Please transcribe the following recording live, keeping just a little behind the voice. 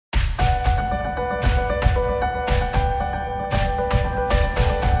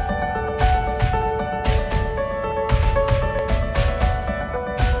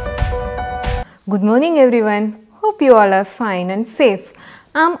Good morning everyone. Hope you all are fine and safe.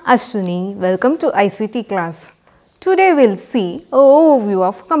 I'm Aswini. Welcome to ICT class. Today we'll see an overview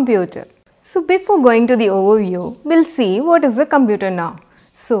of computer. So before going to the overview, we'll see what is a computer now.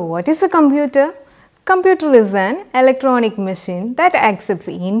 So what is a computer? Computer is an electronic machine that accepts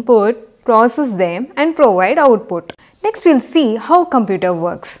input, process them and provide output. Next we'll see how computer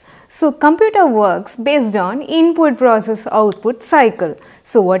works. So computer works based on input process output cycle.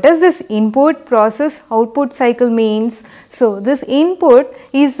 So what does this input process output cycle means? So this input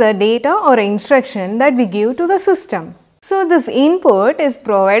is the data or instruction that we give to the system. So this input is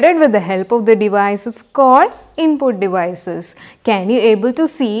provided with the help of the devices called input devices. Can you able to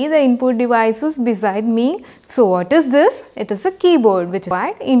see the input devices beside me? So what is this? It is a keyboard which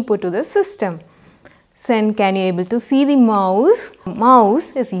provides input to the system. Then can you able to see the mouse?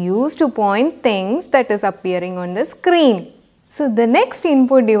 Mouse is used to point things that is appearing on the screen. So the next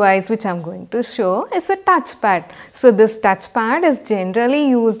input device which I am going to show is a touchpad. So this touchpad is generally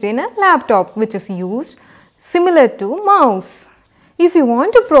used in a laptop which is used similar to mouse. If you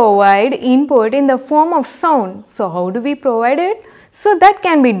want to provide input in the form of sound, so how do we provide it? So that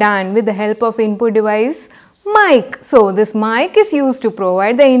can be done with the help of input device mic. So this mic is used to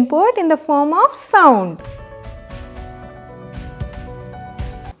provide the input in the form of sound.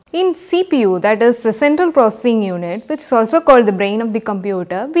 In CPU, that is the central processing unit, which is also called the brain of the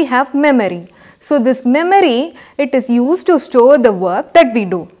computer, we have memory. So this memory, it is used to store the work that we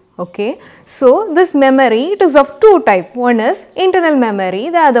do. Okay, so this memory, it is of two types. One is internal memory,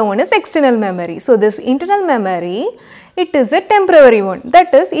 the other one is external memory. So this internal memory, it is a temporary one,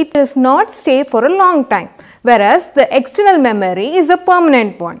 that is, it does not stay for a long time, whereas the external memory is a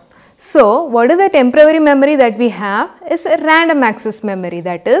permanent one. So what is the temporary memory that we have is a random access memory,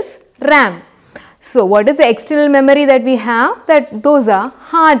 that is RAM. So what is the external memory that we have? Those are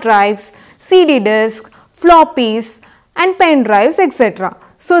hard drives, CD disks, floppies and pen drives, etc.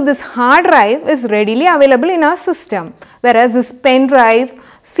 So this hard drive is readily available in our system, whereas this pen drive,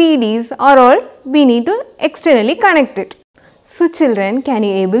 CDs are all we need to externally connect it. So children, can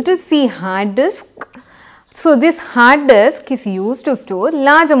you able to see hard disk? So this hard disk is used to store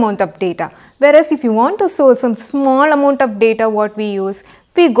large amount of data, whereas if you want to store some small amount of data, what we use?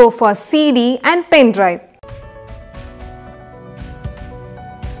 We go for CD and pen drive.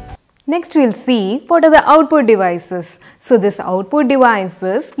 Next we will see what are the output devices. So this output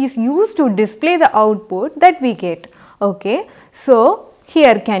devices is used to display the output that we get. Okay, so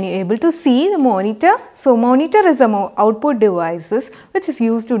here can you able to see the monitor? So monitor is a output devices which is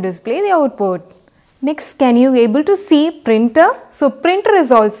used to display the output. Next, can you able to see printer? So printer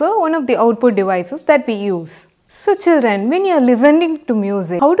is also one of the output devices that we use. So children, when you are listening to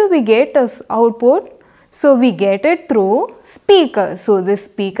music, how do we get this output? So we get it through speaker. So this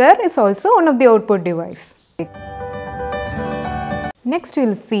speaker is also one of the output device. Next we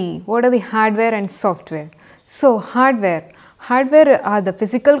will see what are the hardware and software. So hardware are the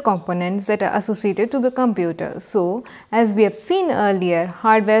physical components that are associated to the computer. So as we have seen earlier,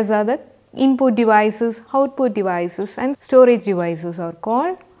 hardwares are the input devices, output devices and storage devices are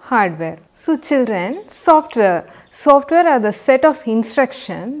called hardware. So children, software are the set of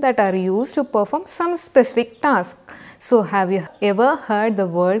instructions that are used to perform some specific task. So have you ever heard the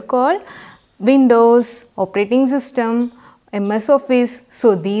word called Windows, operating system, MS Office?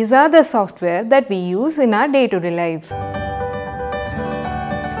 So these are the software that we use in our day-to-day life.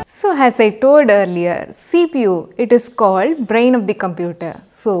 So as I told earlier, CPU, it is called brain of the computer.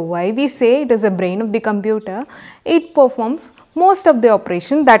 So why we say it is a brain of the computer? It performs most of the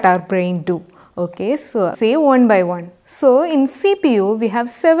operations that our brain do. Okay, so say one by one. So in CPU, we have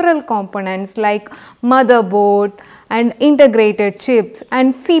several components like motherboard and integrated chips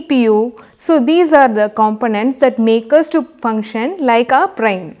and CPU. So these are the components that make us to function like our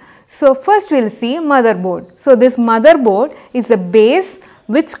brain. So first we will see motherboard. So this motherboard is a base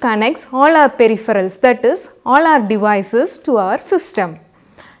which connects all our peripherals, that is all our devices to our system.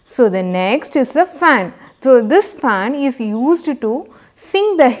 So the next is the fan. So this fan is used to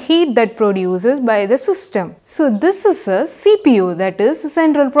sink the heat that produces by the system. So this is a CPU, that is the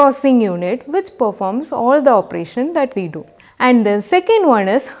central processing unit, which performs all the operation that we do. And the second one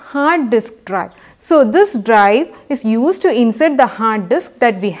is hard disk drive. So this drive is used to insert the hard disk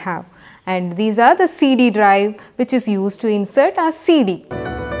that we have. And these are the CD drive which is used to insert our CD.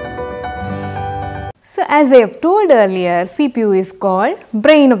 So as I have told earlier, CPU is called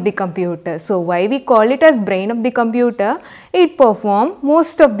brain of the computer. So why we call it as brain of the computer? It performs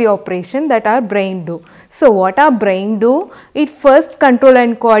most of the operation that our brain do. So what our brain do? It first control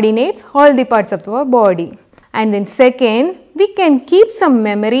and coordinates all the parts of our body. And then second, we can keep some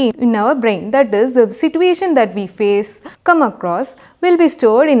memory in our brain. That is, the situation that we face, come across, will be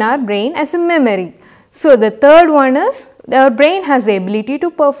stored in our brain as a memory. So, the third one is our brain has the ability to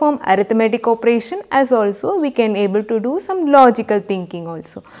perform arithmetic operation, as also we can able to do some logical thinking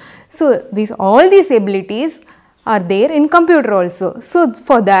also. So, all these abilities are there in computer also. So,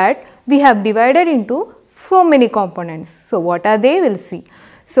 for that we have divided into so many components. So, what are they? We will see.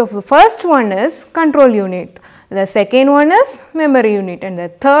 So, the first one is control unit, the second one is memory unit, and the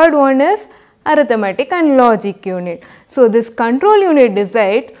third one is arithmetic and logic unit. So, this control unit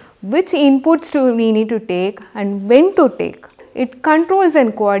decides which inputs we need to take and when to take. It controls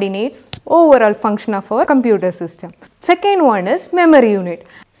and coordinates overall function of our computer system. Second one is memory unit.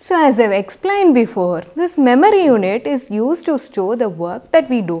 So, as I have explained before, this memory unit is used to store the work that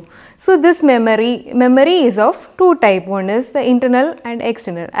we do. So, this memory is of two types. One is the internal and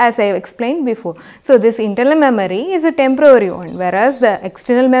external, as I have explained before. So, this internal memory is a temporary one, whereas the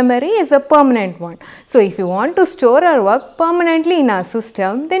external memory is a permanent one. So, if you want to store our work permanently in our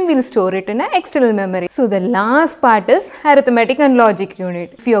system, then we will store it in an external memory. So, the last part is arithmetic and logic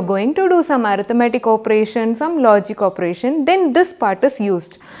unit. If you are going to do some arithmetic operation, some logic operation, then this part is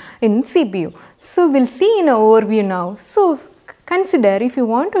used in CPU. So, we will see in an overview now. So, consider if you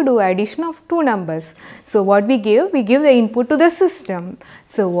want to do addition of two numbers. So, what we give? We give the input to the system.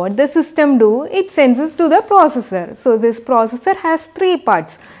 So, what the system do? It sends it to the processor. So, this processor has three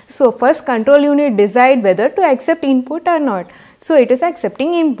parts. So, first control unit decide whether to accept input or not. So, it is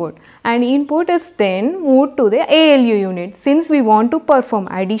accepting input, and input is then moved to the ALU unit. Since we want to perform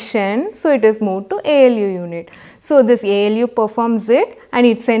addition, so it is moved to ALU unit. So, this ALU performs it and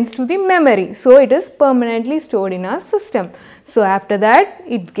it sends to the memory. So, it is permanently stored in our system. So, after that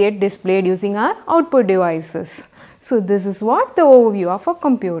it gets displayed using our output devices. So, this is what the overview of a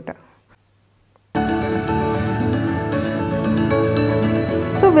computer.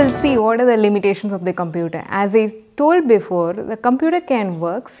 So, we will see what are the limitations of the computer. As I told before, the computer can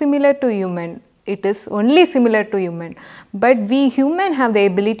work similar to human. It is only similar to human, but we human have the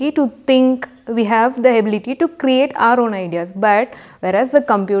ability to think, we have the ability to create our own ideas, but whereas the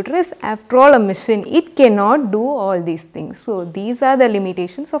computer is after all a machine, it cannot do all these things. So, these are the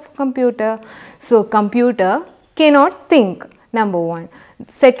limitations of computer. So, computer cannot think, number one.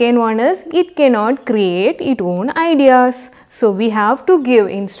 Second one is it cannot create its own ideas. So, we have to give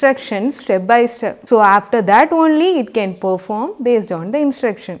instructions step by step. So, after that only it can perform based on the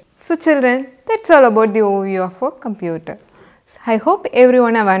instruction. So, children, that's all about the overview of a computer. I hope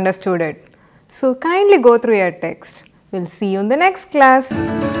everyone have understood it. So, kindly go through your text. We'll see you in the next class.